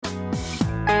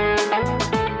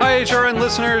HRN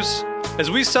listeners.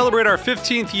 As we celebrate our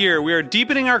 15th year, we are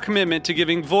deepening our commitment to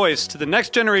giving voice to the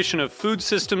next generation of food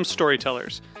systems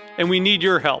storytellers, and we need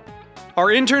your help. Our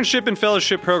internship and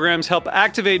fellowship programs help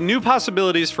activate new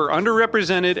possibilities for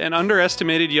underrepresented and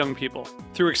underestimated young people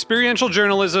through experiential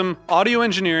journalism, audio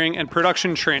engineering, and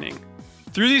production training.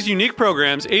 Through these unique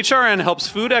programs, HRN helps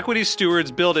food equity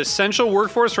stewards build essential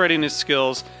workforce readiness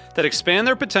skills that expand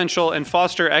their potential and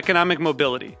foster economic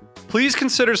mobility. Please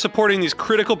consider supporting these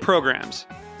critical programs.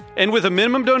 And with a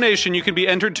minimum donation, you can be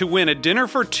entered to win a dinner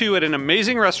for two at an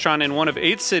amazing restaurant in one of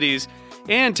 8 cities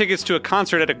and tickets to a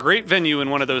concert at a great venue in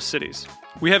one of those cities.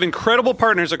 We have incredible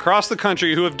partners across the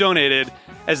country who have donated,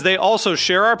 as they also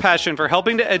share our passion for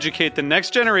helping to educate the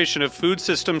next generation of food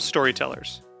systems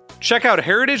storytellers. Check out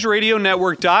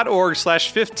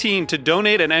heritageradionetwork.org/15 to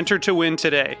donate and enter to win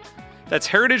today. That's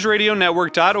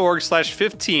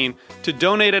heritageradionetwork.org/15 to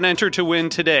donate and enter to win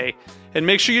today. And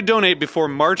make sure you donate before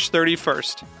March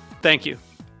 31st. Thank you.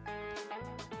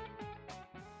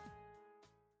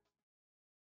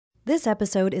 This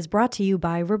episode is brought to you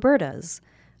by Roberta's,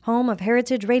 home of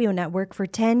Heritage Radio Network for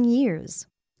 10 years.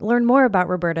 Learn more about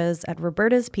Roberta's at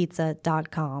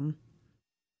robertaspizza.com.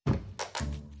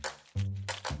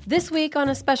 This week on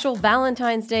a special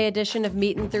Valentine's Day edition of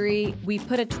Meat and Three, we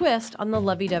put a twist on the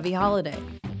lovey-dovey holiday.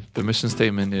 The mission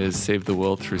statement is save the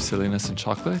world through silliness and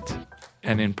chocolate,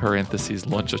 and in parentheses,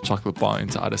 launch a chocolate bar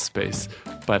into outer space.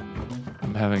 But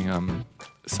I'm having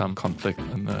some conflict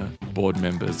on the board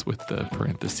members with the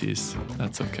parentheses.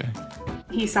 That's okay.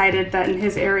 He cited that in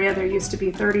his area there used to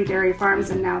be 30 dairy farms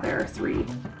and now there are 3.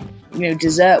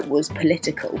 Dessert was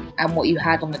political, and what you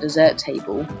had on the dessert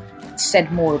table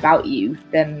said more about you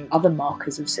than other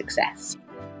markers of success.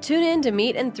 Tune in to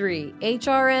Meat and Three,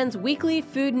 HRN's weekly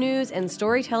food news and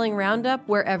storytelling roundup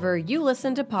wherever you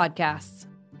listen to podcasts.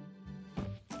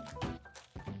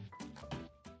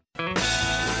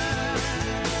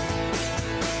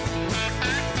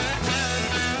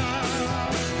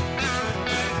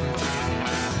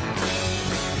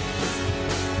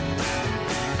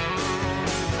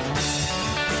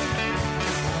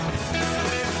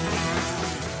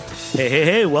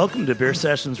 Hey, welcome to Beer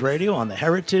Sessions Radio on the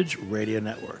Heritage Radio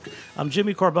Network. I'm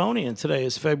Jimmy Carboni, and today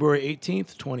is February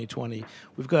 18th, 2020.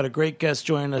 We've got a great guest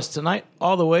joining us tonight,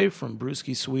 all the way from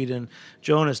Brewski, Sweden,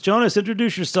 Jonas. Jonas,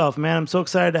 introduce yourself, man. I'm so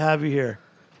excited to have you here.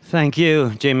 Thank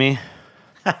you, Jimmy.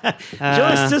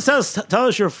 Jonas, just tell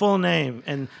us your full name.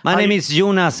 And my name is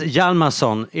Jonas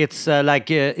Hjalmarsson. It's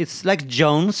like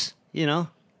Jones,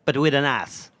 but with an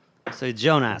ass. So it's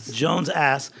Jonas. Jones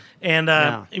ass. And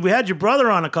we had your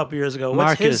brother on a couple years ago.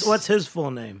 What's his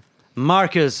full name?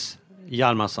 Marcus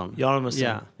Hjalmarsson.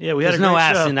 Yeah. We had There's a great no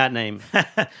ass show. in that name.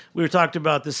 We were talking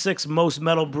about the 6 most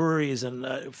metal breweries, and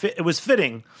it was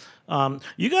fitting.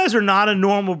 You guys are not a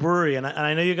normal brewery, and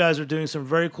I know you guys are doing some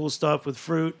very cool stuff with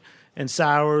fruit and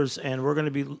sours, and we're going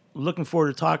to be looking forward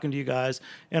to talking to you guys.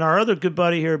 And our other good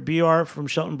buddy here, BR from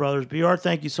Shelton Brothers. BR,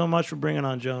 thank you so much for bringing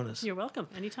on Jonas. You're welcome.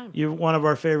 Anytime. You're one of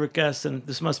our favorite guests, and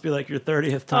this must be like your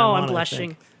 30th time Oh, on, I'm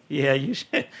blushing. Yeah, you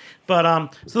should.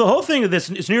 But so the whole thing of this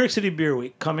is New York City Beer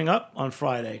Week coming up on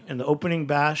Friday, and the opening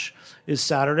bash is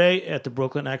Saturday at the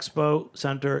Brooklyn Expo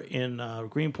Center in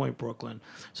Greenpoint, Brooklyn.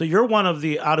 So you're one of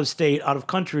the out-of-state,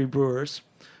 out-of-country brewers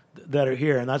that are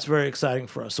here, and that's very exciting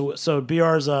for us. So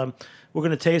BR's, we're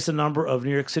going to taste a number of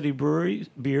New York City brewery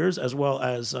beers as well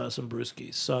as some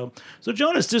Brewskis. So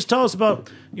Jonas, just tell us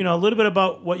about a little bit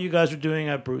about what you guys are doing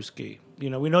at Brewski. We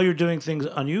know you're doing things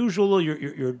unusual.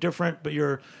 You're different, but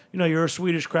you're a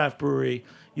Swedish craft brewery.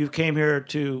 You came here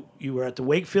you were at the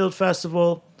Wakefield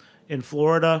Festival in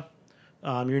Florida.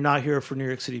 You're not here for New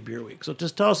York City Beer Week. So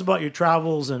just tell us about your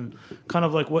travels and kind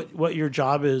of like what your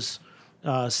job is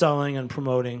selling and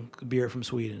promoting beer from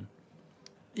Sweden.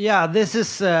 Yeah, this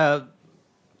is,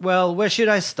 where should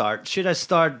I start? Should I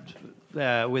start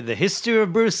with the history of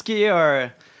Brewski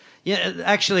or... Yeah,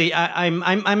 actually,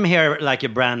 I'm here like a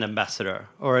brand ambassador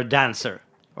or a dancer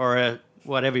or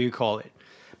whatever you call it.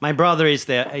 My brother is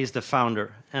the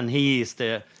founder, and he's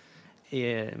the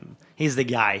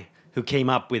guy who came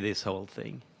up with this whole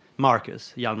thing,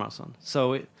 Marcus Hjalmarsson.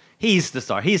 So he's the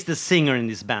star. He's the singer in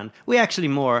this band. We're actually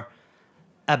more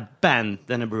a band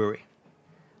than a brewery.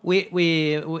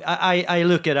 I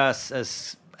look at us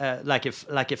as like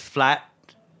a flat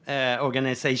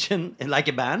organization, like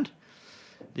a band.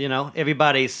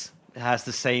 Everybody has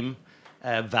the same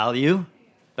value,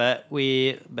 but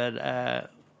we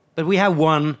have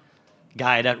one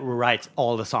guy that writes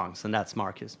all the songs, and that's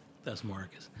Marcus. That's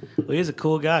Marcus. Well, he's a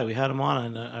cool guy. We had him on,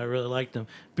 and I really liked him.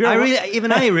 I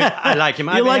like him.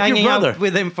 I've been hanging out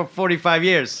with him for 45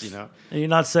 years. And you're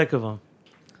not sick of him.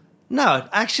 No,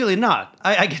 actually not.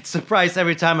 I get surprised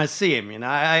every time I see him. You know,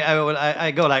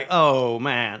 I go like, oh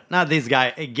man, not this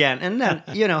guy again. And then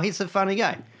he's a funny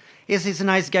guy. He's a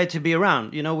nice guy to be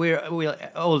around. You know, we're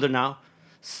older now,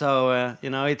 so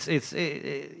it's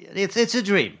a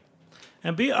dream.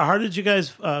 And how did you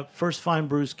guys first find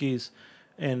brewskis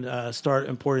and start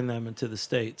importing them into the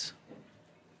States?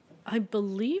 I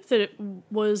believe that it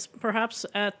was perhaps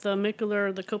at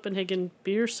the Copenhagen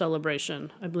beer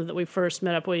celebration. I believe that we first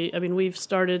met up. We've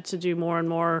started to do more and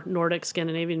more Nordic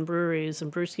Scandinavian breweries,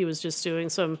 and Brewski was just doing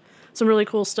some really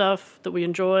cool stuff that we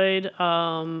enjoyed.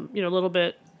 A little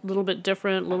bit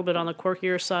different, a little bit on the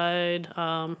quirkier side,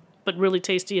 but really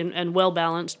tasty and well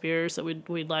balanced beers that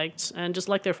we liked, and just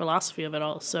liked their philosophy of it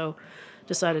all. So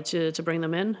decided to bring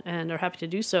them in, and are happy to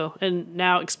do so. And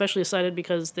now especially excited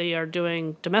because they are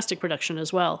doing domestic production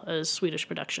as well as Swedish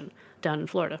production down in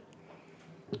Florida.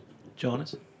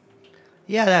 Jonas?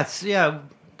 Yeah,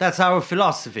 that's our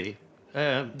philosophy.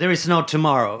 There is no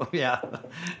tomorrow. Yeah,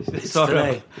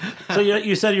 today. So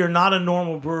you said you're not a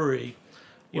normal brewery.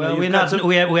 We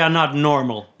are not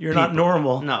normal. You're people. not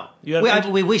normal. No,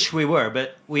 we wish we were,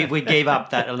 but we gave up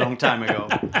that a long time ago.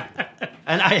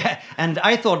 And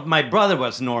I thought my brother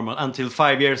was normal until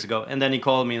 5 years ago, and then he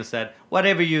called me and said,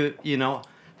 "Whatever you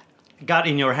got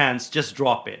in your hands, just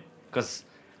drop it, because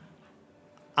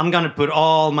I'm gonna put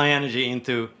all my energy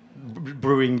into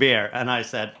brewing beer." And I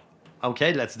said,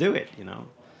 "Okay, let's do it."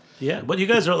 Yeah, but you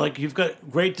guys are you've got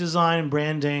great design,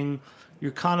 branding.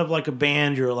 You're kind of like a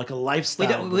band. You're like a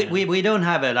lifestyle. We don't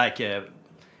have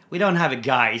we don't have a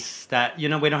guys that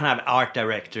we don't have art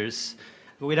directors.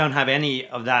 We don't have any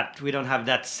of that. We don't have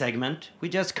that segment. We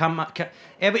just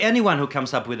anyone who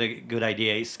comes up with a good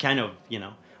idea is kind of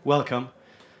welcome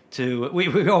to.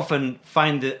 We often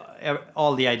find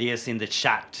all the ideas in the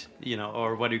chat,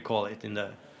 or what do you call it, in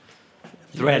the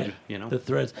thread, The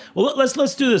threads. Well,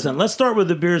 let's do this then. Let's start with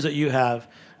the beers that you have.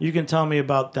 You can tell me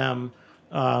about them.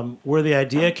 Where the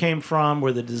idea came from,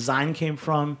 where the design came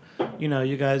from.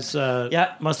 You guys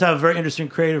must have a very interesting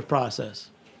creative process.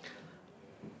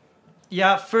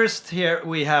 Yeah, first here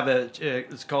we have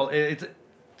it's called, the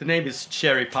name is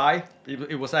Cherry Pie.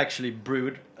 It was actually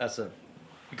brewed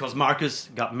because Marcus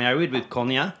got married with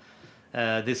Konya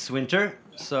this winter,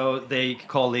 so they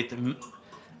call it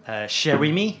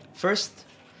Cherry Me first.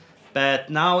 But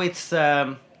now it's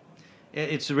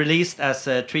released as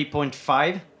a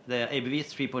 3.5. The ABV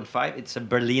is 3.5. It's a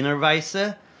Berliner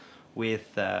Weisse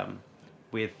with a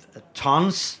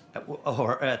ton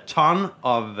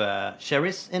of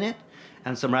cherries in it,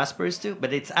 and some raspberries too.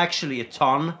 But it's actually a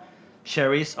ton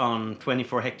cherries on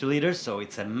 24 hectoliters, so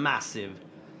it's a massive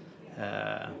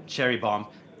cherry bomb.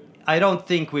 I don't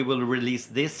think we will release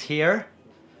this here,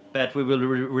 but we will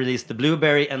release the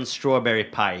blueberry and strawberry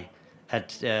pie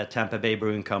at Tampa Bay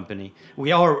Brewing Company.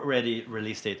 We already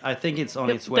released it. I think it's on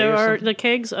its way. There are the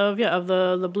kegs of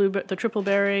the triple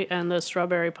berry and the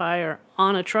strawberry pie are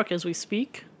on a truck as we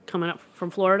speak, coming up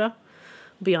from Florida.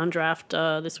 Be on draft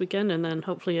this weekend, and then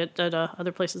hopefully at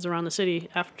other places around the city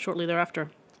shortly thereafter.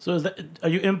 So are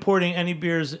you importing any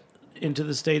beers into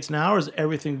the States now, or is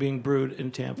everything being brewed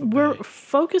in Tampa Bay? We're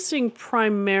focusing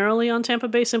primarily on Tampa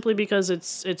Bay simply because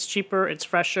it's cheaper, it's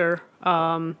fresher.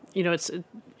 The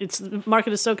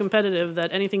market is so competitive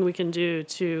that anything we can do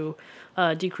to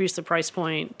decrease the price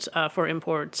point for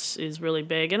imports is really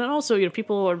big. And also,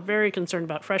 people are very concerned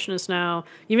about freshness now,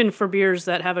 even for beers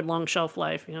that have a long shelf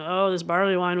life. This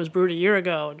barley wine was brewed a year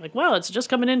ago. Well, it's just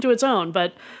coming into its own.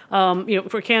 But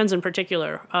for cans in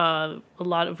particular,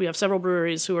 we have several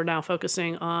breweries who are now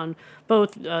focusing on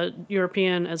both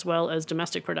European as well as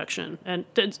domestic production, and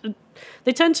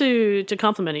they tend to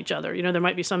complement each other. There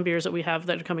might be some beers that we have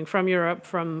that are coming from Europe,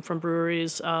 from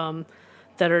breweries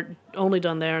that are only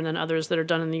done there, and then others that are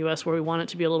done in the U.S. where we want it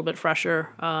to be a little bit fresher,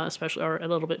 especially, or a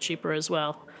little bit cheaper as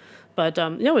well. But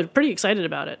we're pretty excited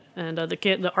about it, and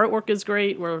the artwork is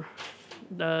great. And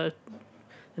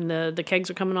the kegs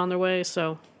are coming on their way,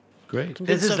 so great.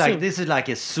 This is like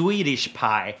a Swedish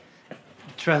pie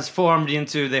transformed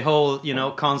into the whole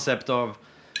concept of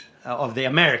the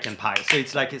American pie. So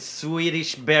it's like a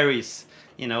Swedish berries,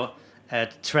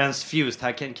 transfused.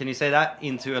 How can you say that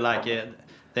into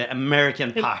the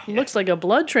American pie? It looks like a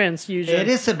blood transfusion. It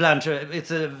is a blood.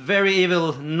 It's a very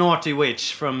evil, naughty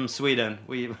witch from Sweden.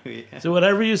 So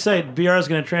whatever you say, BR is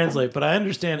going to translate. But I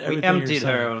understand everything. We emptied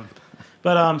her.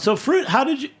 But so fruit. How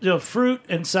did you? Fruit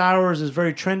and sours is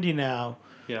very trendy now.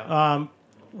 Yeah.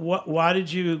 Why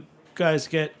did you guys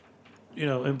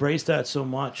embrace that so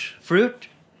much? Fruit.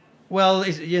 Well,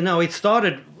 it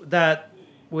started that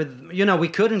with we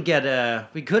couldn't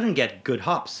get good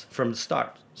hops from the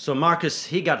start. So Marcus,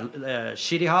 he got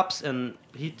shitty hops, and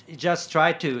he just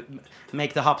tried to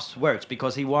make the hops work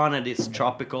because he wanted these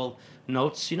tropical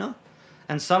notes,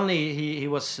 And suddenly he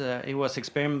was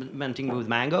experimenting with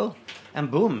mango,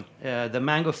 and boom, the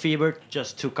mango fever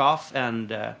just took off, and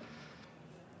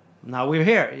now we're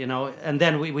here, And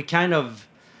then we kind of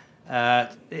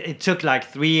it took like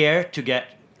 3 years to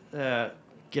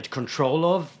get control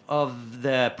of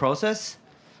the process,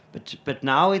 but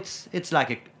now it's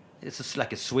like a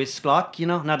Swiss clock,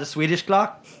 not a Swedish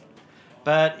clock,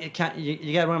 but it can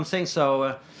you get what I'm saying.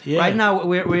 So right now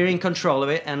we're in control of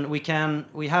it, and we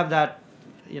have that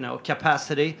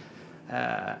capacity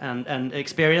and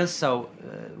experience, so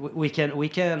we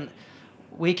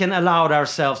can allow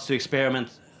ourselves to experiment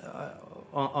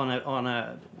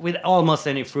with almost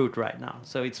any fruit right now.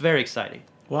 So it's very exciting.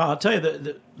 Wow, I'll tell you,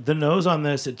 the nose on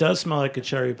this, it does smell like a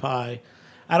cherry pie.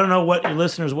 I don't know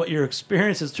what your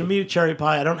experience is. To me, cherry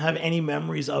pie, I don't have any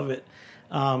memories of it.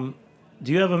 Do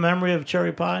you have a memory of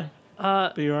cherry pie?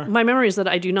 My memory is that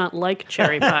I do not like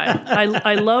cherry pie.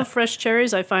 I love fresh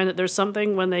cherries. I find that there's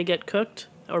something when they get cooked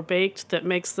or baked that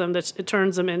makes them, it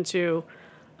turns them into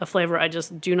a flavor I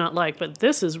just do not like. But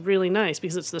this is really nice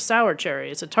because it's the sour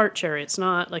cherry. It's a tart cherry. It's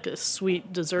not like a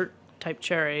sweet dessert type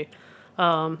cherry.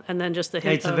 And then just the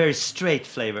hint. It's a very straight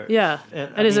flavor. Yeah.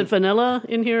 And is it vanilla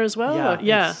in here as well? Yeah.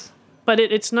 Yeah. But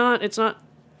it's not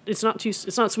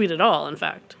sweet at all, in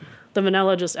fact. The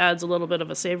vanilla just adds a little bit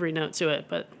of a savory note to it,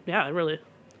 but yeah, really.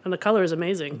 And the color is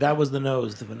amazing. That was the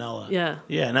nose, the vanilla. Yeah.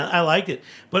 Yeah, and I liked it.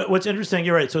 But what's interesting,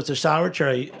 you're right, so it's a sour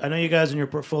cherry. I know you guys in your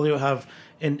portfolio have,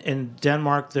 in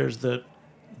Denmark, there's the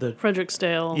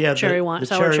Frederiksdale cherry wine, the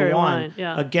sour cherry wine.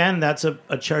 Yeah. Again, that's a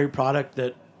cherry product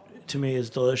that, to me, is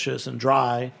delicious and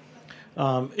dry.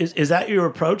 Is that your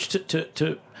approach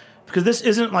to because this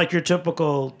isn't like your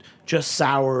typical just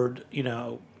soured,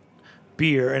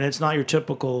 beer, and it's not your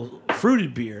typical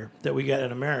fruited beer that we get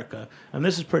in America, and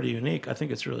this is pretty unique. I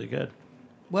think it's really good.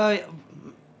 Well,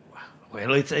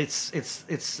 it's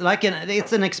like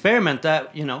it's an experiment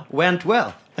that went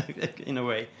well in a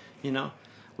way.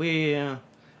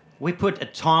 We put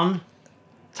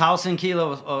 1,000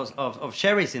 kilos of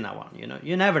cherries in that one.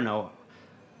 You never know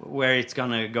where it's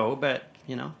gonna go, but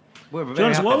we're very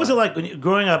Jonas, happy what was it about like when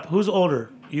growing up? Who's older,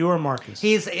 you or Marcus?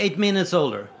 He's 8 minutes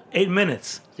older. 8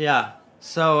 minutes. Yeah.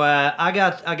 So I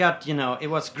got it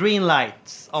was green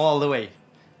lights all the way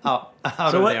out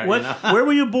So of there. where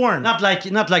were you born? Not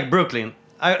like Brooklyn.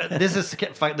 This is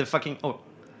the fucking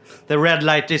the red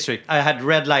light district. I had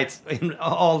red lights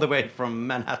all the way from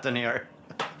Manhattan here.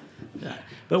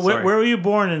 But where were you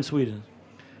born in Sweden?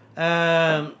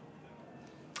 It's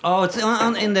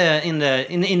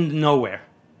in nowhere.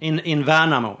 In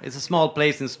Värnamo. It's a small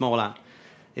place in Småland.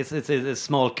 It's a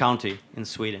small county in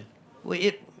Sweden.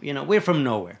 We're from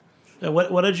nowhere.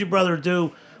 What did your brother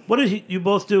do? What did you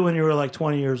both do when you were like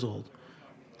 20 years old?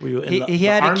 Were you in the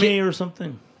army or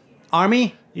something?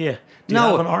 Army? Yeah. Do you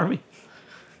have an army?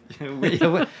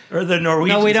 Or the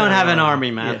Norwegians? No, we don't have an army,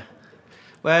 man. Yeah.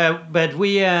 Well, but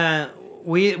we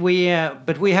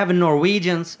have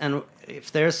Norwegians, and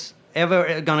if there's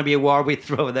ever gonna be a war, we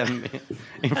throw them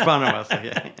in front of us.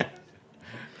 Yeah.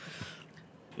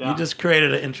 You just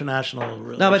created an international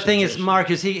relationship. No, but the thing is,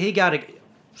 Marcus, he got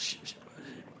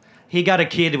a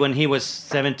kid when he was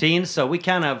 17, so we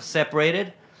kind of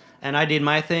separated, and I did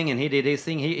my thing, and he did his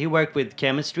thing. He worked with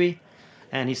chemistry,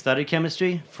 and he studied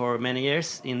chemistry for many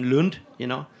years in Lund,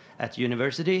 at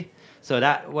university. So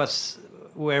that was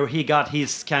where he got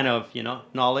his kind of,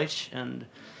 knowledge. And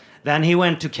then he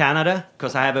went to Canada,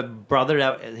 because I have a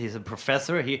brother, he's a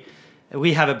professor.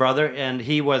 We have a brother, and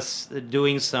he was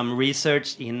doing some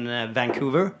research in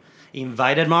Vancouver. He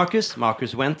invited Marcus.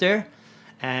 Marcus went there,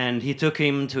 and he took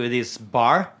him to this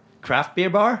bar, craft beer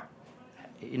bar.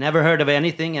 He never heard of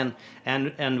anything, and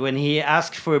when he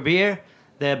asked for a beer,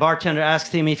 the bartender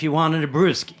asked him if he wanted a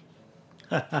Brewski.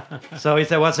 So he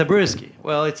said, "What's a Brewski?"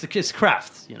 Well, it's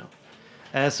craft,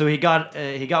 So he got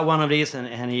one of these, and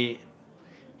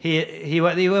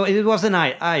it was an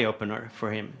eye opener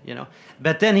for him,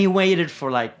 But then he waited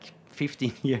for like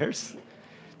 15 years.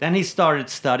 Then he started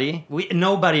studying.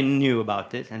 Nobody knew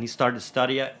about it, and he started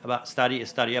study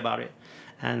about it.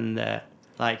 And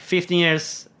like 15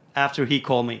 years after, he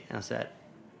called me and said,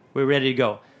 "We're ready to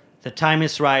go. The time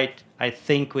is right. I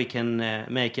think we can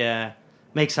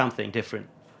make something different."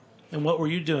 And what were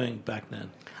you doing back then?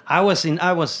 I was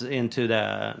into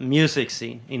the music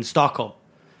scene in Stockholm.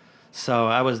 So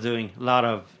I was doing a lot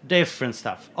of different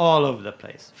stuff all over the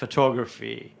place.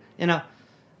 Photography,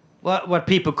 what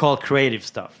people call creative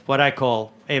stuff. What I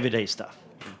call everyday stuff.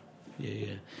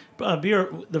 Yeah. Beer.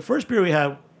 The first beer we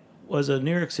had, was a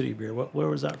New York City beer. Where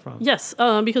was that from? Yes,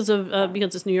 because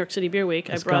it's New York City Beer Week.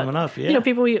 It's coming up, yeah.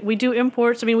 People, we do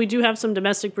imports. I mean, we do have some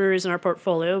domestic breweries in our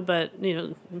portfolio, but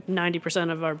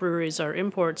 90% of our breweries are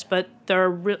imports. But there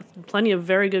are plenty of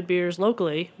very good beers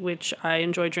locally, which I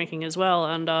enjoy drinking as well.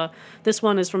 And this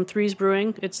one is from Threes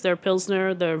Brewing. It's their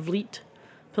Pilsner, their Vliet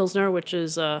Pilsner, which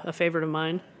is a favorite of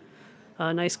mine.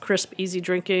 Nice, crisp, easy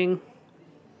drinking.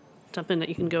 Something that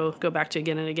you can go back to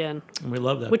again and again. And we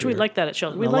love that. Which beer. we like that at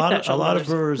Sheldon. A lot of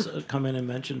brewers come in and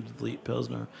mention Vliet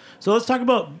Pilsner. So let's talk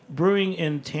about brewing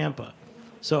in Tampa.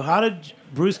 So how did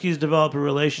Brewskis develop a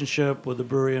relationship with a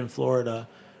brewery in Florida,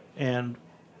 and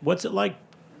what's it like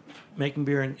making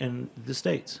beer in the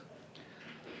States?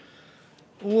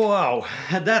 Wow,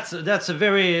 that's a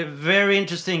very, very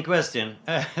interesting question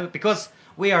because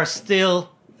we are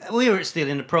still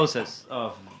in the process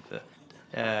of.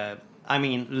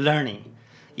 Learning.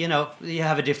 You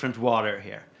have a different water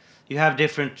here. You have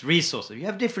different resources. You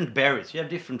have different berries. You have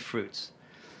different fruits.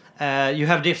 You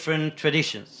have different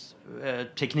traditions,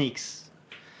 techniques.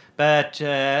 But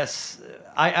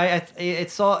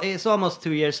it's almost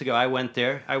 2 years ago. I went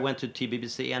there. I went to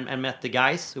TBBC and met the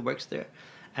guys who works there,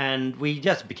 and we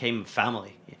just became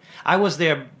family. I was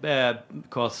there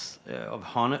because of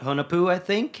Honopu, I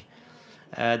think,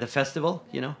 the festival.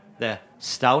 The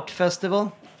Stout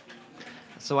Festival.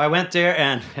 So I went there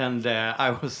and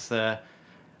I was so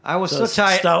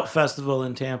tired. Stout Festival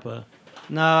in Tampa.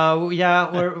 No, yeah,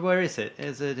 where is it?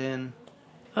 Is it in?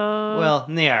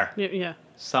 Near. Yeah.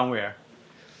 Somewhere.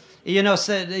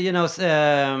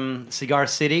 Cigar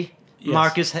City. Yes.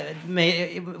 Marcus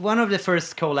made one of the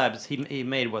first collabs he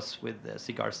made was with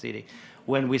Cigar City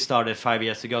when we started 5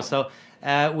 years ago. So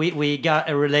we got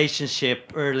a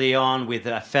relationship early on with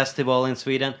a festival in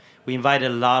Sweden. We invited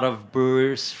a lot of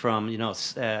brewers from,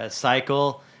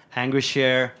 Cycle, Angry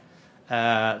Share,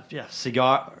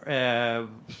 Cigar,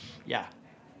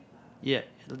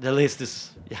 the list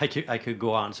is, I could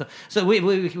go on. So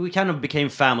we kind of became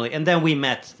family. And then we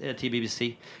met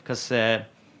TBBC because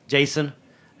Jason,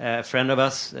 a friend of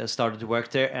us, started to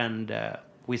work there. And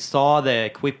we saw the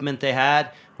equipment they had.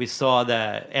 We saw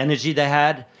the energy they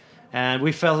had. And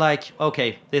we felt like,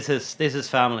 okay, this is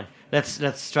family.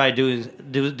 Let's try to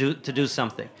do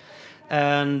something,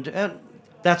 and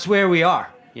that's where we are.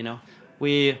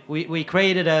 We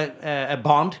created a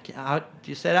bond. How do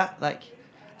you say that?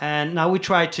 And now we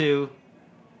try to,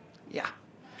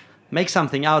 make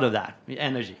something out of that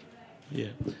energy. Yeah.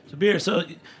 So beer. So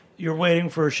you're waiting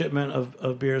for a shipment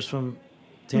of beers from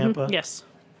Tampa. Mm-hmm. Yes.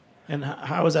 And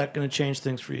how is that going to change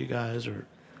things for you guys? Or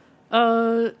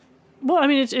well, I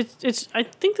mean, it's. I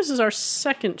think this is our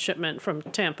second shipment from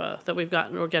Tampa that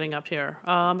we're getting up here.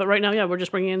 But right now, we're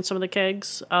just bringing in some of the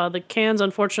kegs. The cans,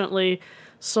 unfortunately,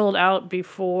 sold out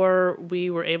before we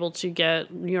were able to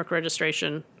get New York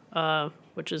registration,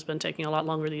 which has been taking a lot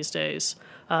longer these days.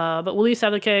 But we'll at least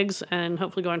have the kegs, and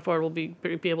hopefully going forward, we'll be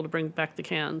able to bring back the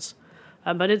cans.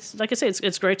 But it's like I say,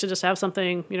 it's great to just have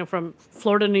something. From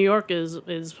Florida to New York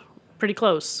is pretty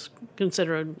close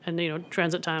considering, and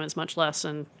transit time is much less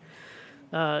and.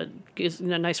 Gives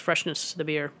a nice freshness to the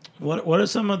beer. What are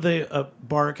some of the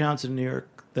bar accounts in New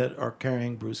York that are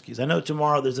carrying Brewskis? I know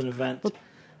tomorrow there's an event that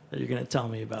you're going to tell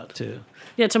me about too.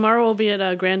 Yeah, tomorrow we'll be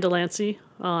at Grand Delancey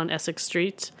on Essex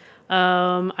Street.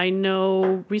 I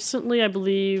know recently, I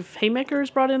believe Haymakers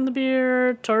brought in the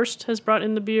beer. Torst has brought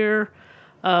in the beer.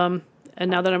 And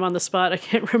now that I'm on the spot, I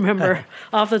can't remember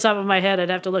off the top of my head. I'd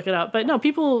have to look it up. But no,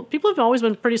 people have always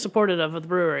been pretty supportive of the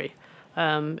brewery.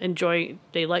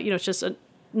 They like, it's just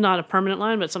not a permanent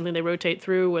line, but something they rotate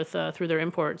through through their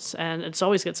imports, and it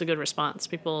always gets a good response.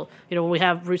 People, when we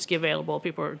have Brewski available,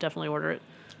 people definitely order it.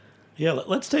 Yeah,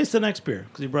 let's taste the next beer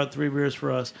because you brought 3 beers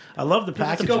for us. I love the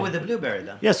packaging. Let's go with the blueberry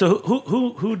then. Yeah. So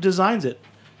who designs it?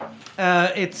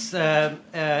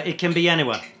 It can be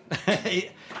anyone.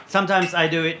 Sometimes I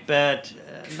do it, but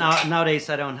nowadays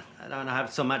I don't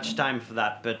have so much time for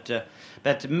that.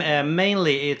 But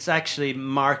mainly it's actually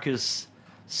Marcus'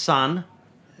 son,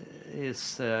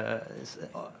 his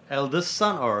eldest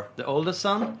son or the oldest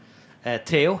son,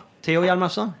 Theo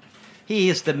Hjalmarsson. He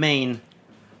is the main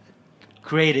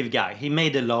creative guy. He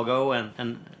made the logo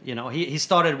and he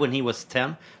started when he was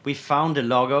 10. We found the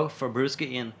logo for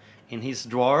Brewski in his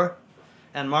drawer,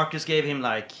 and Marcus gave him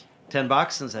like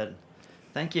 $10 and said,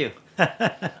 "Thank you."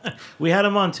 We had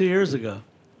him on 2 years ago.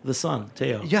 The son,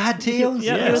 Theo. You had Theo?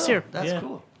 Yeah, he was here. That's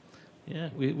cool. Yeah,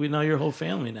 we know your whole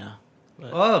family now.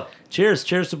 But cheers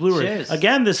to Brewery. Cheers.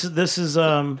 Again, this is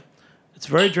it's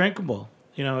very drinkable.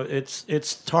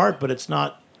 It's tart, but it's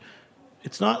not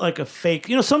like a fake.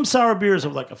 Some sour beers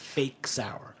have like a fake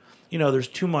sour. there's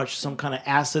too much, some kind of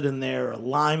acid in there or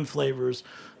lime flavors.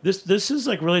 This is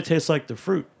like really tastes like the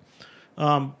fruit.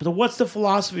 But what's the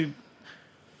philosophy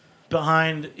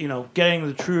behind getting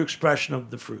the true expression of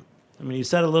the fruit? I mean, you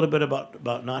said a little bit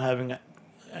about not having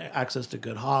access to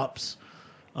good hops.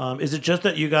 Is it just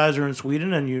that you guys are in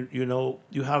Sweden and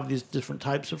you have these different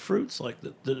types of fruits like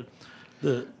the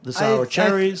sour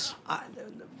cherries?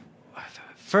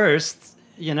 First,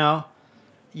 the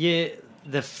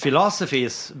philosophy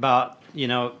is about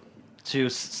to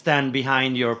stand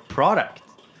behind your product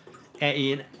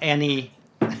in any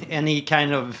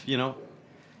kind of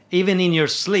even in your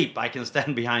sleep I can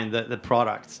stand behind the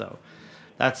product. So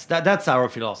that's our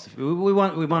philosophy. We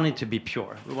want it to be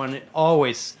pure. We want it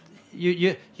always.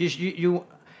 We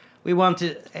want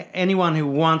to, anyone who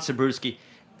wants a brewski,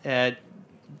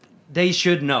 they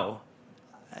should know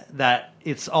that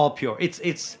it's all pure.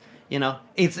 It's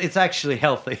actually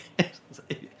healthy.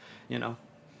 Yeah.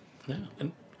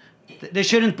 And there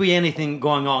shouldn't be anything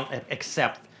going on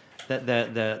except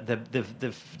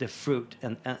the fruit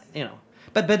and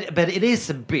but it is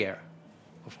a beer,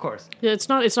 of course. Yeah, it's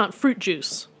not fruit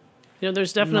juice.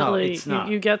 There's definitely no, it's not.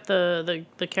 You get the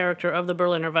character of the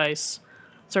Berliner Weiss,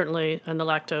 certainly, and the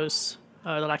lactose,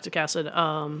 the lactic acid.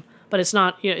 But it's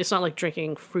not it's not like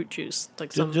drinking fruit juice.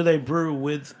 Like do they brew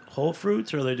with whole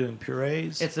fruits, or are they doing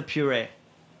purees? It's a puree,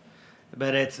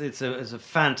 but it's a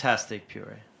fantastic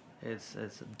puree. It's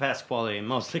the best quality,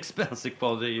 most expensive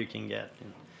quality you can get.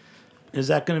 Is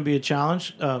that going to be a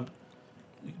challenge?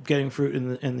 Getting fruit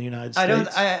in the United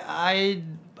States? I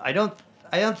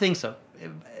don't think so.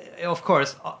 Of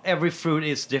course, every fruit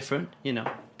is different,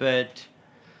 but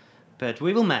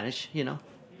we will manage,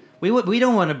 We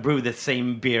don't want to brew the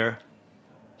same beer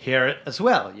here as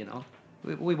well,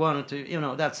 We wanted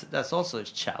to, that's also a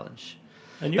challenge.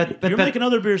 And you're making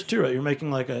other beers too, right? You're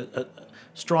making like a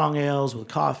strong ales with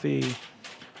coffee.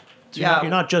 So you're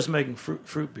not just making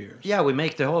fruit beers. Yeah, we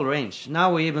make the whole range.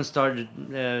 Now we even started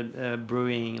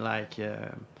brewing like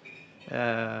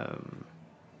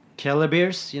Keller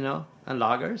beers, and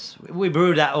lagers. We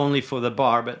brew that only for the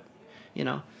bar, but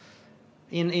in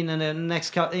the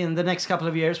next couple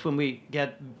of years when we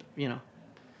get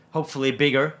hopefully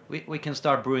bigger, we can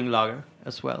start brewing lager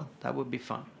as well. That would be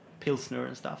fun, Pilsner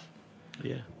and stuff.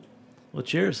 Yeah. Well,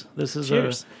 cheers. This is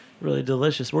Cheers. Really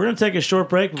delicious. We're going to take a short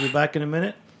break. We'll be back in a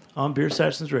minute on Beer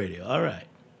Sessions Radio. All right.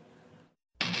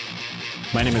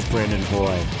 My name is Brandon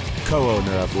Hoy,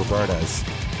 co-owner of Roberta's,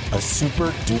 a super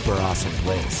duper awesome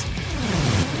place.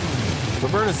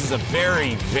 Roberta's is a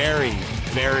very, very,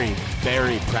 very,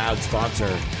 very proud sponsor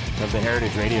of the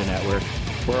Heritage Radio Network.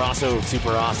 We're also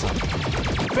super awesome.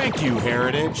 Thank you,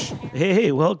 Heritage.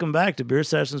 Hey, welcome back to Beer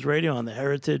Sessions Radio on the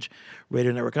Heritage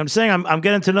Radio Network. I'm saying I'm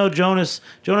getting to know Jonas.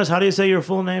 Jonas, how do you say your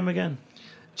full name again?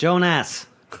 Jonas.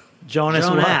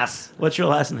 Jonas. What's your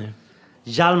last name?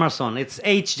 Hjalmarsson. It's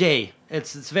HJ.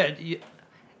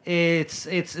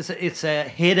 It's a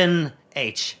hidden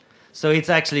H. So it's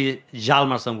actually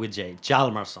Hjalmarsson with J.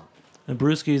 Hjalmarsson. And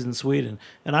Brewski's in Sweden.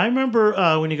 And I remember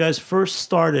when you guys first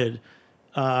started,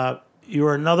 you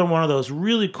were another one of those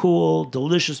really cool,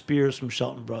 delicious beers from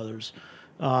Shelton Brothers.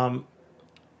 Can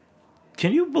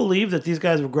you believe that these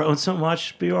guys have grown so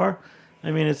much, BR?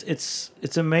 I mean,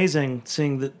 it's amazing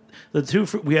seeing that the two.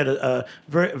 We had a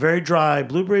very very dry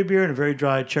blueberry beer and a very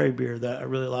dry cherry beer that I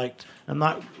really liked. I'm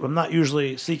not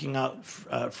usually seeking out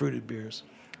fruited beers.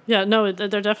 Yeah, no,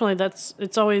 they're definitely.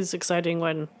 It's always exciting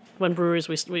when breweries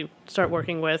we start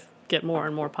working with get more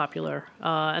and more popular,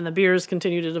 and the beers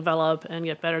continue to develop and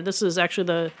get better. This is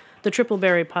actually the triple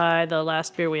berry pie. The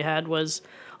last beer we had was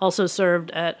also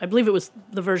served at, I believe it was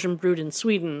the version brewed in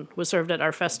Sweden, was served at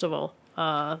our festival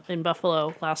in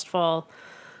Buffalo last fall.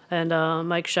 And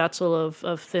Mike Schatzel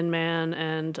of Thin Man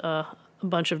and a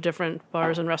bunch of different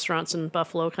bars and restaurants in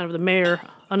Buffalo, kind of the mayor,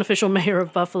 unofficial mayor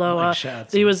of Buffalo.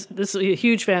 He was a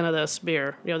huge fan of this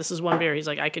beer. This is one beer. He's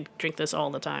like, I could drink this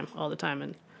all the time.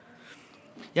 And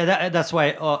yeah, that's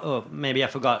why. Maybe I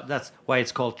forgot. That's why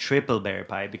it's called triple berry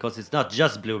pie, because it's not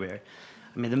just blueberry.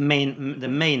 I mean, the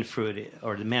main fruit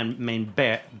or the main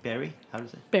berry. How do you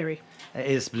say? Berry.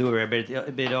 Is blueberry,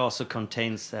 but it also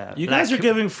contains. You guys are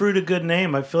giving fruit a good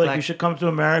name. I feel like you should come to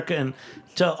America and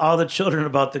tell all the children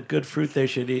about the good fruit they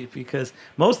should eat, because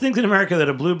most things in America that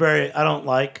are blueberry I don't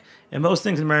like, and most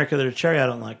things in America that are cherry I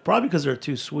don't like, probably because they're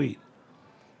too sweet.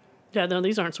 Yeah, no,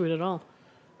 these aren't sweet at all.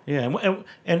 Yeah,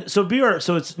 and so beer.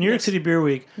 So it's New York City Beer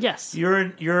Week. Yes.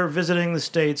 You're visiting the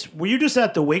States. Were you just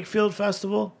at the Wakefield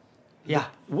Festival? Yeah.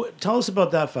 Tell us about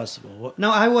that festival.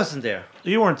 No, I wasn't there.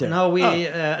 You weren't there? No,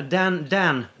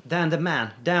 Dan the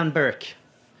man, Dan Burke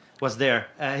was there.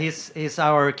 He's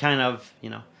our kind of,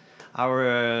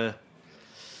 our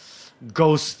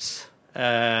ghosts.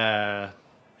 How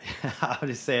do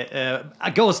you say it?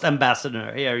 A ghost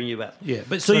ambassador here in U.S. Yeah,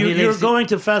 but so you're going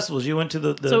to festivals. You went to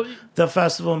the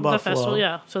festival in Buffalo. The festival,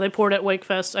 yeah. So they poured at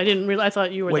Wakefest. I didn't realize. I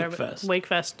thought you were there. Wakefest.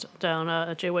 Wakefest down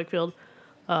at J. Wakefield.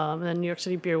 And then New York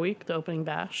City Beer Week, the opening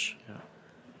bash. Yeah.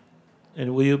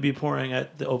 And will you be pouring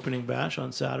at the opening bash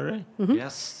on Saturday? Mm-hmm.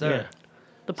 Yes, sir. Yeah.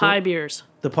 The pie beers.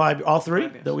 The pie, all three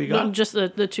that we got? No, just the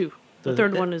two. The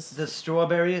third one is the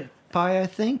strawberry pie, I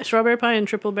think. Strawberry pie and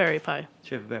triple berry pie.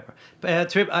 Triple berry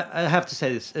pie. I have to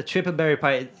say this: a triple berry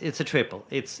pie. It's a triple.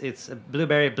 It's a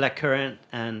blueberry, blackcurrant,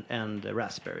 and a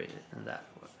raspberry, and that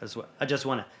as well. I just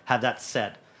want to have that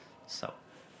said, so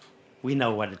we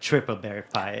know what a triple berry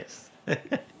pie is.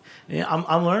 Yeah,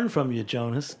 I'm learning from you,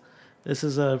 Jonas. This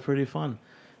is pretty fun.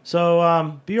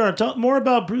 So, BR, tell more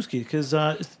about Brewski, because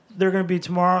they're going to be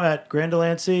tomorrow at Grand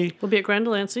Delancey. We'll be at Grand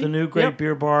Delancey. The new great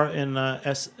beer bar in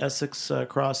Essex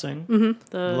Crossing. Mm-hmm.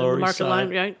 The Lower East market Side.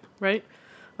 line, right?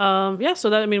 Yeah, so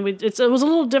that, I mean, it was a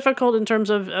little difficult in terms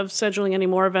of scheduling any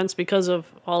more events because of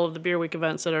all of the Beer Week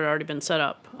events that had already been set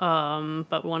up.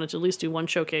 But we wanted to at least do one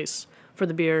showcase for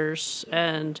the beers.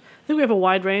 And I think we have a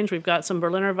wide range. We've got some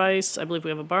Berliner Weiss. I believe we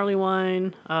have a barley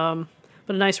wine.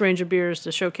 But a nice range of beers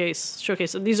to showcase.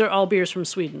 These are all beers from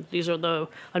Sweden. These are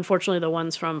unfortunately the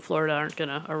ones from Florida aren't going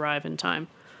to arrive in time.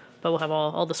 But we'll have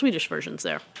all the Swedish versions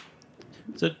there.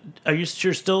 So,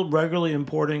 you're still regularly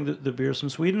importing the beers from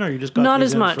Sweden, or you just got not these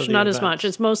as in much, for the not as events? much.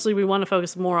 It's mostly we want to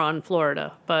focus more on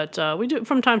Florida, but we do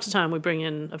from time to time. We bring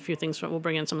in a few things. We'll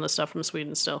bring in some of the stuff from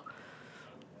Sweden still.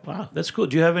 Wow, that's cool.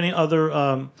 Do you have any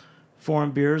other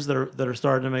foreign beers that are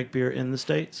starting to make beer in the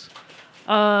States?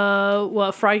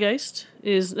 Well, Freigeist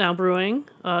is now brewing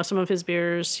some of his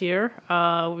beers here.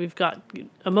 We've got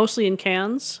mostly in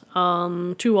cans.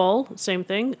 Two All, same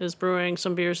thing, is brewing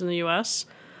some beers in the U.S.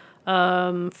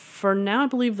 For now, I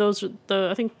believe you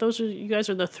guys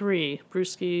are the three: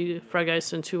 Brewski,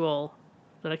 Freigeist, and Two All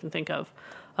that I can think of.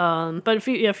 But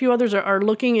a few others are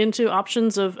looking into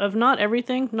options of not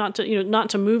everything, not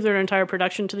to move their entire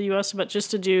production to the U.S., but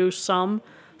just to do some.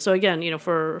 So again,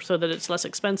 so that it's less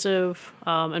expensive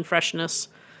and freshness,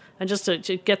 and just to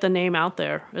get the name out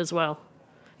there as well.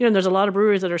 There's a lot of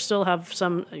breweries that still have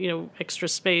some extra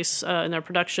space in their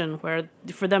production where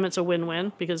for them it's a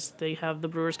win-win because they have the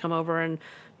brewers come over and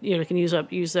can use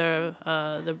their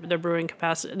brewing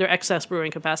capacity, their excess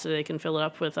brewing capacity. They can fill it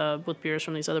up with beers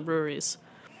from these other breweries.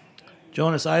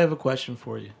 Jonas, I have a question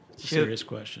for you. It's a serious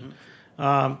question.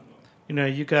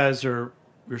 You guys you're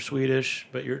Swedish,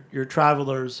 but you're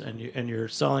travelers and you're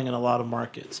selling in a lot of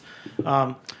markets.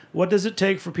 What does it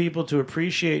take for people to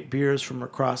appreciate beers from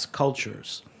across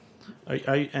cultures?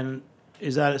 And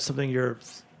is that something you're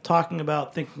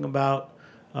thinking about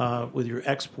with your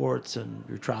exports and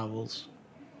your travels?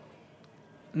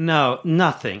 No,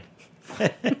 nothing.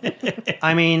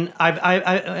 I mean,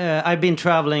 I've been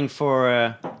traveling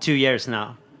for 2 years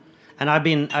now, and I've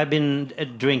been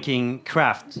drinking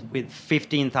craft with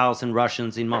 15,000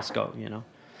 Russians in Moscow.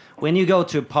 When you go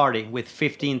to a party with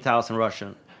 15,000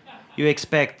 Russians, you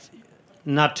expect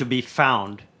not to be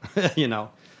found.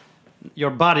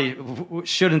 Your body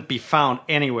shouldn't be found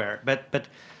anywhere. But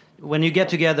when you get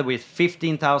together with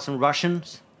 15,000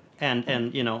 Russians,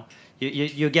 and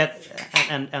you get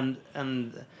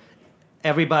and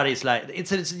everybody's like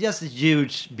it's just a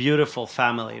huge beautiful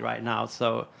family right now.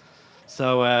 So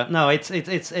no,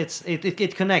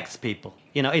 it connects people.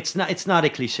 It's not a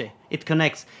cliche. It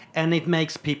connects and it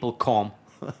makes people calm,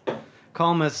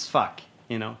 calm as fuck.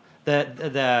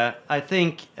 I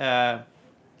think the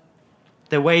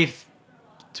way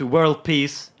to world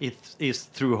peace is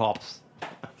through hops.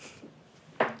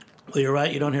 Well, you're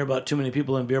right. You don't hear about too many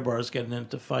people in beer bars getting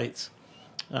into fights.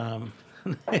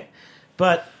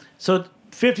 But so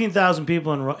 15,000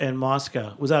 people in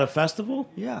Moscow. Was that a festival?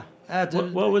 Yeah.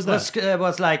 What was that? It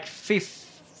was like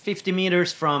 50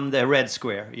 meters from the Red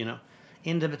Square,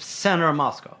 in the center of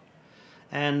Moscow.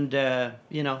 And,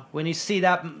 when you see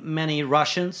that many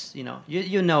Russians, you know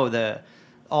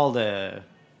all the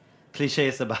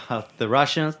cliches about the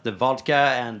Russians, the vodka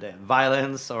and the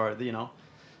violence, or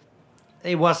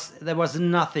there was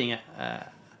nothing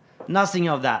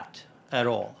of that at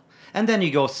all. And then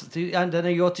you go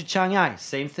to Shanghai,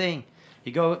 same thing.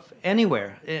 You go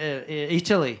anywhere,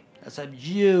 Italy, there's a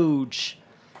huge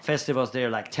festivals there,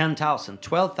 like 10,000,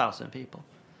 12,000 people,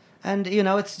 and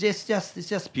it's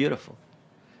just beautiful.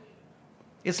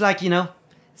 It's like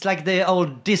the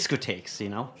old discotheques,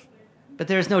 but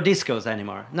there's no discos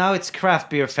anymore. Now it's craft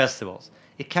beer festivals.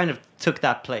 It kind of took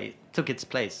its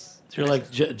place. So you're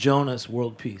like Jonas,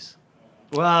 world peace.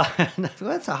 Well,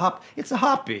 it's a hop. It's a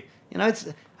hoppy. You know, it's.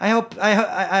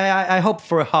 I hope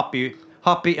for a hoppy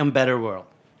and better world.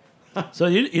 So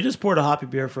you just poured a hoppy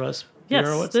beer for us. Yes,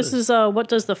 Piero, what's this is What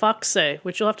Does the Fox Say,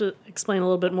 which you'll have to explain a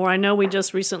little bit more. I know we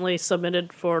just recently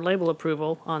submitted for label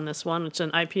approval on this one. It's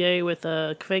an IPA with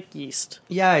a kvik yeast.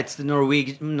 Yeah, it's the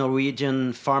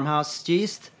Norwegian farmhouse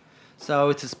yeast. So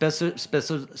it's a special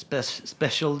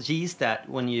yeast that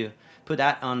when you put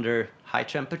that under high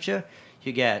temperature,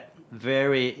 you get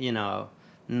very,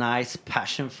 nice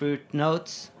passion fruit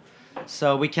notes.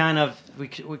 So we kind of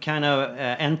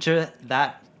enter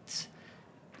that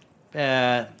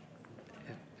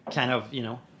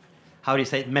how do you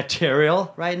say it,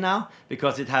 material right now,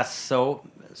 because it has so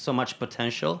much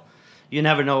potential. You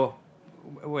never know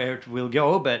where it will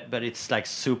go, but it's like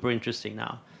super interesting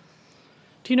now.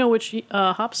 Do you know which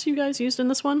hops you guys used in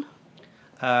this one?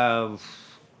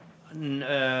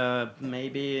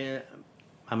 Maybe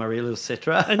Amarillo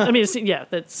Citra. I mean, it's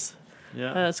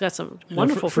got some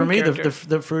wonderful for fruit me, character.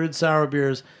 the fruited sour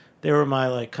beers, they were my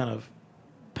like kind of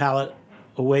palate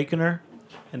awakener,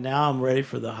 and now I'm ready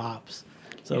for the hops.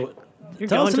 So You're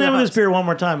tell going us the to name of this hops. beer one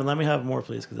more time, and let me have more,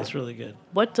 please, because it's really good.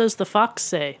 What Does the Fox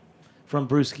Say? From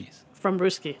Brewski's. From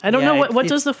Brewski. I don't know what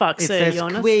does the fox say, It says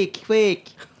Jonas? quake.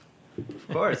 Of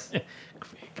course.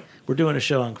 We're doing a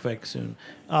show on Kvik soon.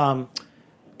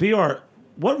 BR,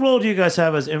 what role do you guys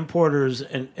have as importers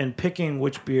in picking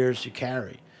which beers you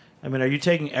carry? I mean, are you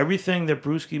taking everything that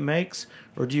Brewski makes,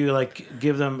 or do you like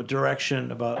give them a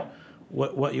direction about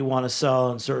what you want to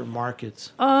sell in certain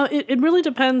markets? It really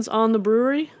depends on the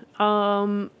brewery.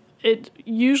 It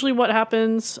usually what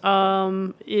happens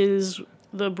is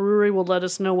the brewery will let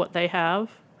us know what they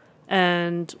have,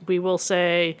 and we will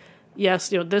say, yes,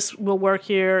 this will work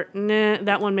here. Nah,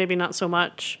 that one maybe not so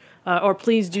much. Or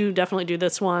please definitely do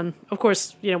this one. Of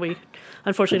course, we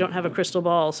unfortunately don't have a crystal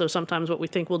ball, so sometimes what we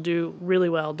think will do really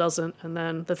well doesn't, and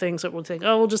then the things that we'll think,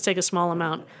 we'll just take a small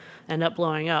amount, end up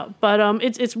blowing up. But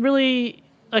it's really,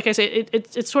 like I say,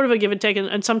 it's sort of a give and take,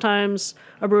 and sometimes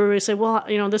a brewery will say, well,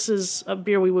 this is a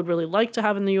beer we would really like to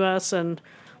have in the U.S., and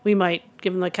we might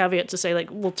give them the caveat to say, like,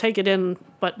 we'll take it in,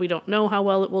 but we don't know how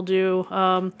well it will do.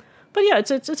 But yeah,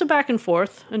 it's a back and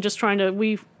forth, and just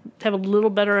we have a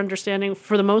little better understanding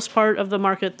for the most part of the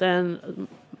market than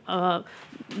I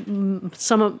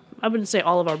wouldn't say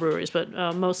all of our breweries, but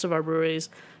most of our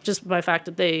breweries, just by the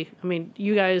fact that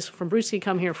you guys from Brewski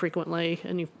come here frequently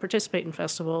and you participate in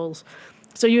festivals,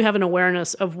 so you have an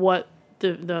awareness of what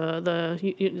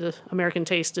the American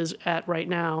taste is at right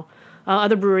now.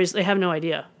 Other breweries, they have no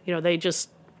idea. They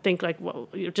just think like, well,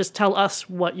 just tell us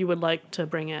what you would like to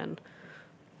bring in.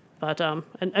 But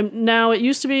and now it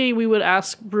used to be we would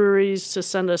ask breweries to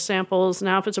send us samples.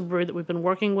 Now if it's a brewery that we've been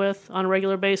working with on a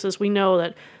regular basis, we know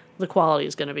that the quality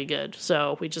is going to be good.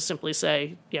 So we just simply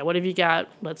say, yeah, what have you got?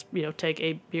 Let's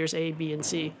take beers A, B, and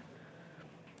C.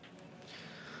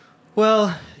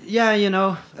 Well,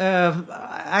 yeah,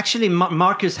 actually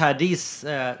Marcus had these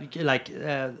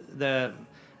the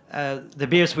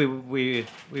beers we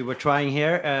were trying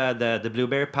here, the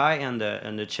blueberry pie and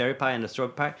the cherry pie and the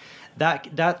strawberry pie.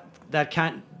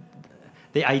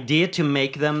 The idea to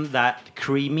make them that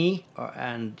creamy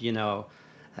and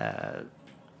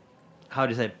how do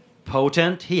you say,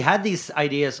 potent. He had these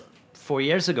ideas 4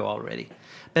 years ago already,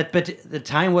 but the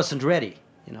time wasn't ready.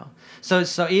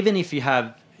 So even if you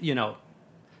have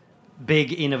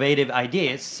big innovative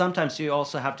ideas, sometimes you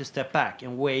also have to step back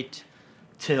and wait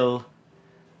till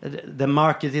the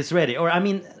market is ready. Or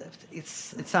it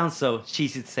sounds so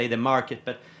cheesy to say the market,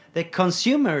 but the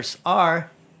consumers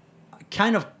are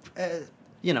kind of,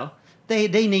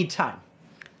 they need time.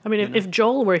 If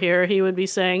Joel were here, he would be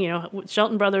saying,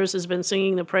 Shelton Brothers has been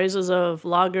singing the praises of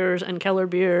lagers and Keller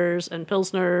beers and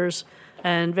pilsners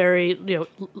and very,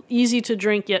 easy to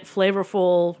drink yet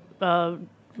flavorful,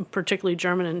 particularly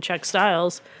German and Czech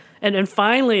styles. And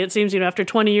finally, it seems, after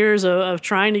 20 years of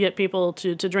trying to get people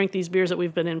to drink these beers that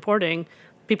we've been importing,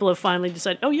 people have finally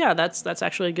decided, oh yeah, that's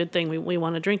actually a good thing. We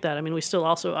want to drink that. We still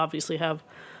also obviously have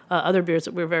other beers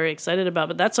that we're very excited about,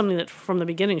 but that's something that from the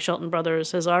beginning Shelton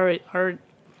Brothers has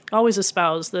always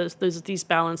espoused, these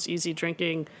balanced, easy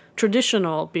drinking,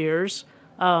 traditional beers,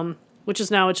 which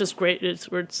is now, it's just great.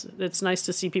 It's nice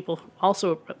to see people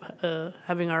also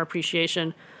having our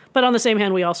appreciation. But on the same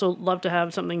hand, we also love to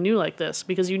have something new like this,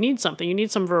 because you need some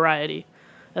variety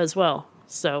as well.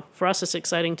 So for us, it's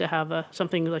exciting to have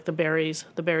something like the berry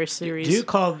series. Do you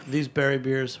call these berry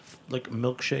beers like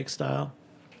milkshake style?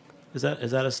 Is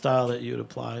that a style that you would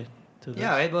apply to this?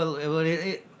 Yeah,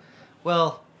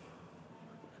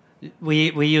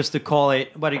 we used to call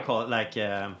it, what do you call it, like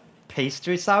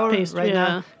pastry sour Pastry, now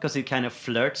yeah. because it kind of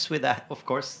flirts with that. Of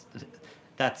course,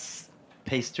 that's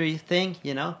pastry thing,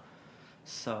 you know.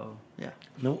 So yeah.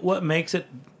 Now, what makes it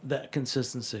that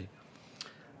consistency?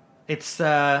 It's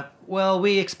well,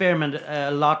 we experiment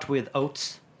a lot with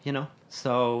oats, you know.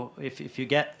 So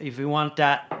if you want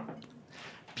that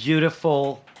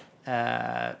beautiful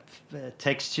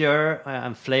texture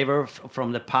and flavor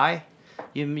from the pie,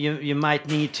 you might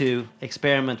need to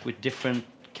experiment with different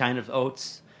kind of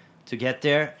oats to get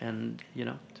there, and you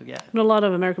know to get. And a lot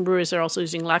of American breweries are also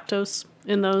using lactose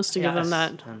in those to give them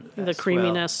that the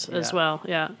creaminess as well.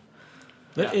 Yeah.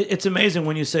 But it's amazing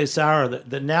when you say sour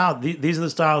that now these are the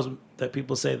styles that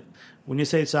people say. When you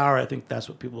say sour, I think that's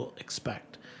what people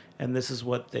expect, and this is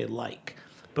what they like.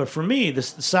 But for me, the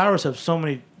sours have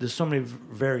there's so many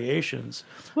variations.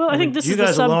 Well, I think this you is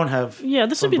guys the alone have. Yeah,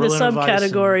 this would be the Berliner Weiss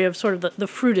subcategory of sort of the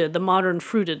fruited, the modern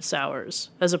fruited sours,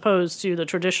 as opposed to the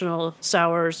traditional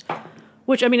sours,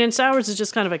 which, I mean, in sours is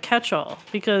just kind of a catch-all,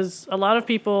 because a lot of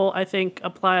people, I think,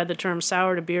 apply the term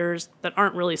sour to beers that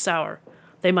aren't really sour.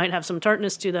 They might have some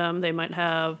tartness to them. They might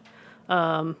have,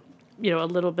 a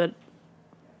little bit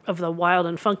of the wild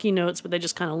and funky notes, but they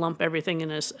just kind of lump everything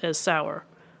in as sour.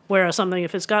 Whereas something,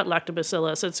 if it's got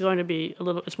lactobacillus, it's going to be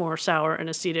it's more sour and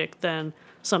acidic than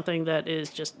something that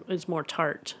is more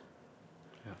tart.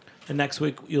 Yeah. And next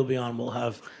week you'll be on. We'll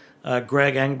have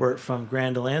Greg Engbert from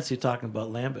Grand Delancey talking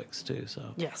about lambics too.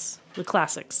 So yes, the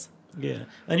classics. Yeah,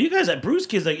 and you guys at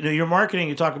Brewski is like your marketing.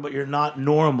 You talk about you're not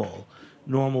normal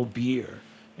beer,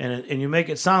 and you make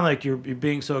it sound like you're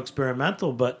being so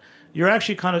experimental, but you're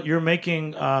actually you're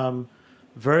making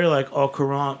very like au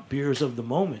courant beers of the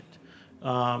moment.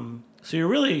 So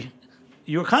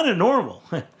you're kind of normal,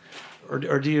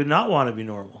 or do you not want to be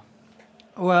normal?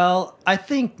 Well, I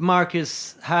think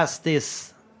Marcus has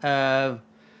this.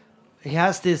 He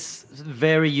has this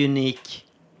very unique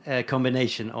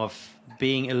combination of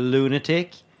being a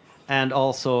lunatic and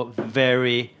also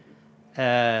very,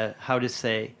 how to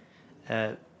say,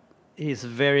 he's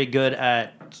very good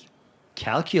at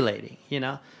calculating. You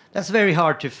know. That's very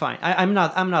hard to find. I'm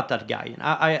not that guy.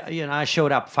 I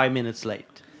showed up 5 minutes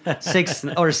late, 6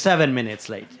 or 7 minutes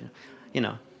late. You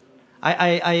know,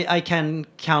 I can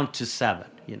count to 7.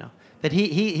 You know, but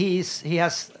he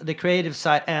has the creative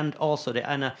side and also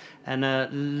the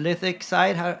analytic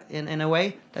side in a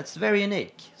way that's very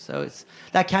unique. So it's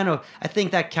that kind of. I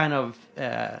think that kind of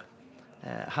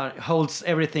holds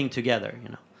everything together.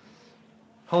 You know.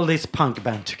 Hold this punk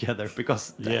band together,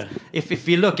 because if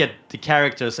you look at the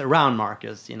characters around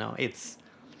Marcus, you know, it's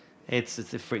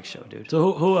a freak show, dude.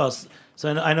 So who else? So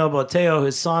I know about Teo,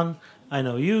 his son. I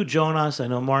know you, Jonas. I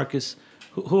know Marcus.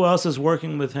 Who else is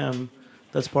working with him?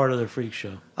 That's part of the freak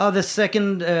show. Oh, the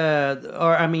second and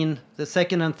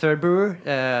third brewer,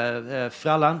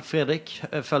 Frallan, Fredrik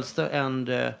Fölster,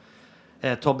 and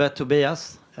Tobbe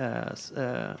Tobias.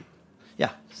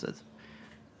 So,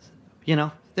 you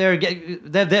know. They're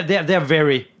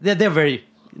very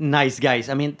nice guys.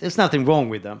 I mean, there's nothing wrong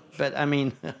with them, but I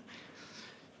mean,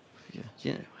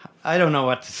 I don't know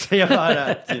what to say about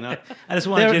that. You know, I just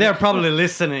wanted they're probably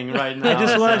listening right now. I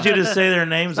just wanted you to say their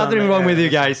names. Nothing wrong with you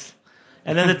guys.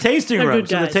 And then the tasting room.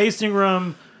 So guys. the tasting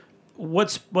room,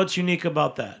 what's unique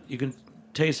about that? You can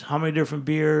taste how many different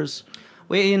beers.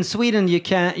 Well, in Sweden,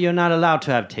 you're not allowed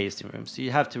to have tasting rooms.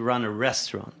 You have to run a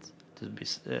restaurant to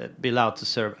be allowed to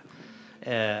serve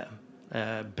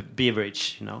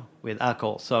beverage, you know, with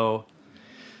alcohol. So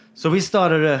we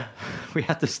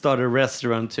had to start a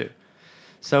restaurant too.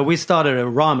 So we started a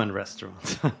ramen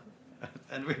restaurant,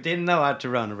 and we didn't know how to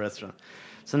run a restaurant.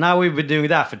 So now we've been doing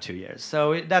that for 2 years.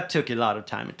 So that took a lot of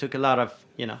time. It took a lot of,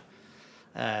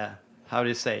 how do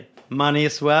you say, money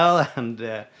as well, and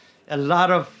a lot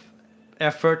of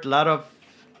effort, a lot of,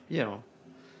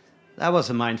 that was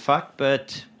a mind fuck.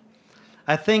 But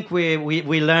I think we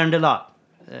learned a lot.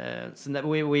 So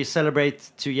we celebrate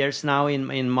 2 years now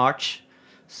in March,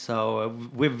 so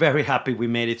we're very happy we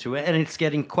made it through, and it's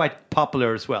getting quite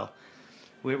popular as well.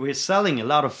 We're selling a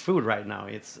lot of food right now.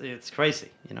 It's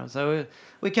crazy, you know. So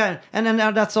we can, and then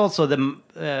that's also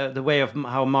the way of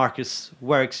how Marcus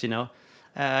works, you know.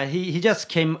 He just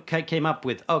came up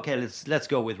with, okay, let's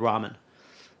go with ramen.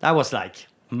 That was like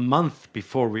a month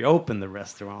before we opened the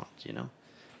restaurant, you know.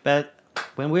 But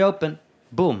when we opened,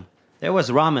 boom. There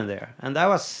was ramen there, and that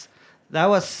was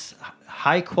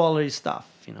high quality stuff,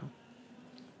 you know.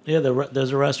 Yeah,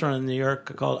 there's a restaurant in New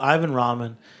York called Ivan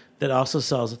Ramen that also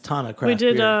sells a ton of craft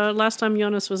beer. We did last time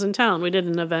Jonas was in town. We did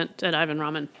an event at Ivan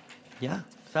Ramen. Yeah,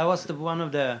 that was one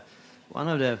of the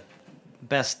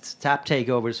best tap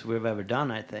takeovers we've ever done.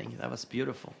 I think that was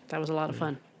beautiful. That was a lot of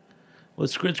fun. Well,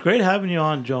 it's great having you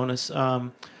on, Jonas.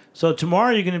 So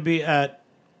tomorrow you're going to be at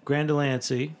Grand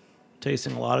Delancey,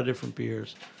 tasting a lot of different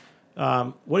beers.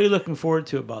 What are you looking forward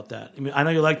to about that? I mean, I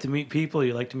know you like to meet people.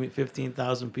 You like to meet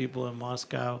 15,000 people in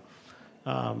Moscow.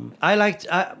 I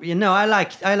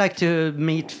like to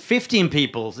meet 15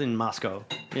 people in Moscow.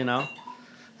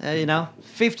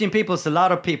 15 people is a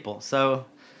lot of people. So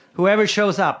whoever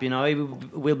shows up, it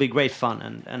will be great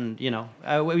fun.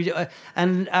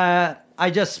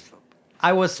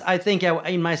 I think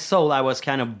in my soul I was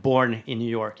kind of born in New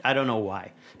York. I don't know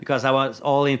why, because I was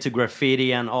all into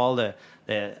graffiti and all the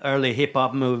early hip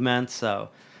hop movement. So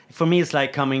for me, it's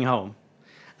like coming home,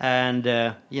 and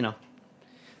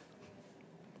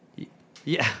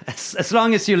yeah. As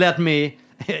long as you let me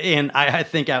in, I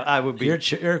think I would be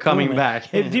you're coming cool, back.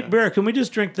 Hey, Bear, can we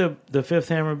just drink the Fifth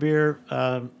Hammer beer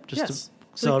just Yes. to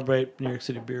celebrate New York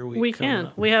City Beer Week? We coming can.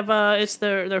 up? We have it's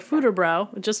their Fooder Brow.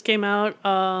 It just came out.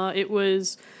 It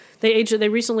was they aged it. They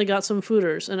recently got some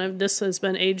fooders, and this has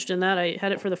been aged in that. I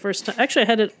had it for the first time. Actually, I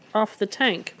had it off the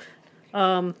tank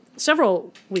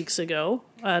several weeks ago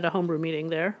at a homebrew meeting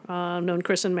there. I've known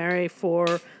Chris and Mary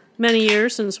for many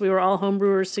years since we were all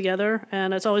homebrewers together,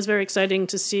 and it's always very exciting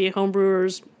to see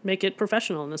homebrewers make it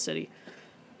professional in the city.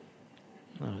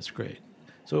 Oh, that's great.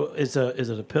 So is it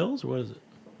a Pils or what is it?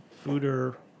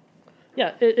 Fooder.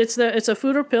 Yeah, it's a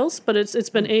Fooder Pils, but it's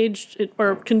been aged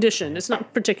or conditioned. It's not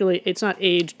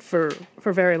aged for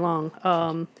very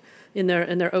long in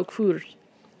their oak fooders.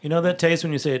 You know that taste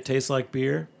when you say it tastes like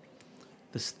beer?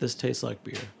 This tastes like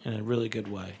beer in a really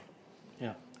good way.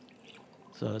 Yeah.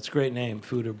 So that's a great name,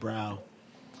 Fooder Brow.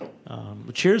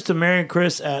 Cheers to Mary and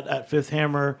Chris at Fifth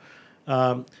Hammer.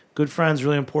 Good friends,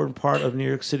 really important part of New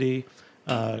York City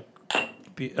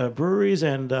breweries,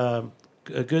 and a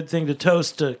good thing to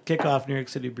toast to kick off New York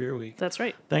City Beer Week. That's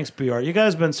right. Thanks, BR. You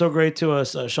guys have been so great to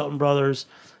us, Shelton Brothers.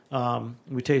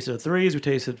 We tasted Threes, we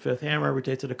tasted Fifth Hammer, we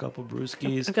tasted a couple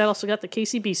Brewskis. I've also got the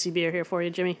KCBC beer here for you,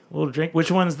 Jimmy. We'll drink. Which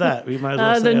one's that? We might as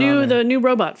well say the it on there. new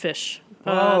Robot Fish.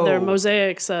 Their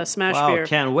Mosaics Smash beer. Wow,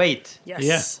 can't wait. Yes.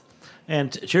 Yeah.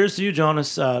 And cheers to you,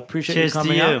 Jonas. Appreciate Cheers you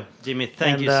coming to you, out. Jimmy.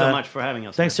 Thank you so much for having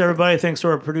us. Thanks to everybody. Thanks to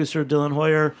our producer, Dylan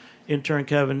Hoyer, intern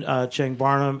Kevin Cheng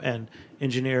Barnum, and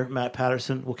engineer Matt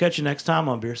Patterson. We'll catch you next time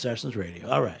on Beer Sessions Radio.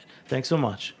 All right. Thanks so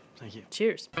much. Thank you.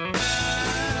 Cheers.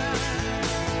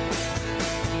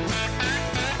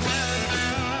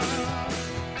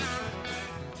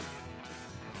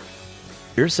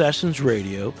 Beer Sessions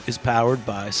Radio is powered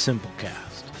by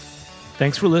Simplecast.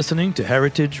 Thanks for listening to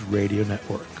Heritage Radio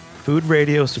Network, food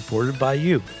radio supported by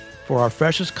you. For our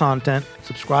freshest content,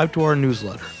 subscribe to our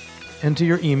newsletter. Enter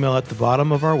your email at the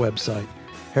bottom of our website,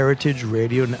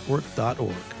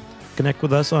 heritageradionetwork.org. Connect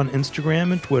with us on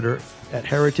Instagram and Twitter at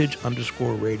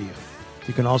heritage_radio.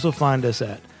 You can also find us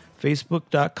at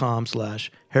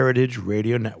facebook.com/Heritage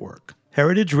Radio Network.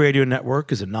 Heritage Radio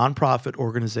Network is a nonprofit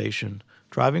organization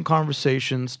driving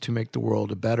conversations to make the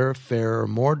world a better, fairer,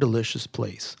 more delicious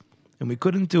place. And we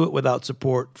couldn't do it without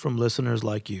support from listeners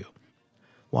like you.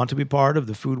 Want to be part of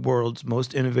the food world's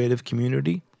most innovative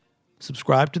community?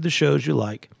 Subscribe to the shows you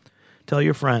like. Tell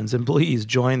your friends, and please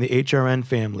join the HRN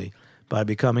family by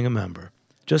becoming a member.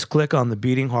 Just click on the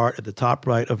beating heart at the top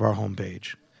right of our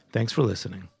homepage. Thanks for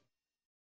listening.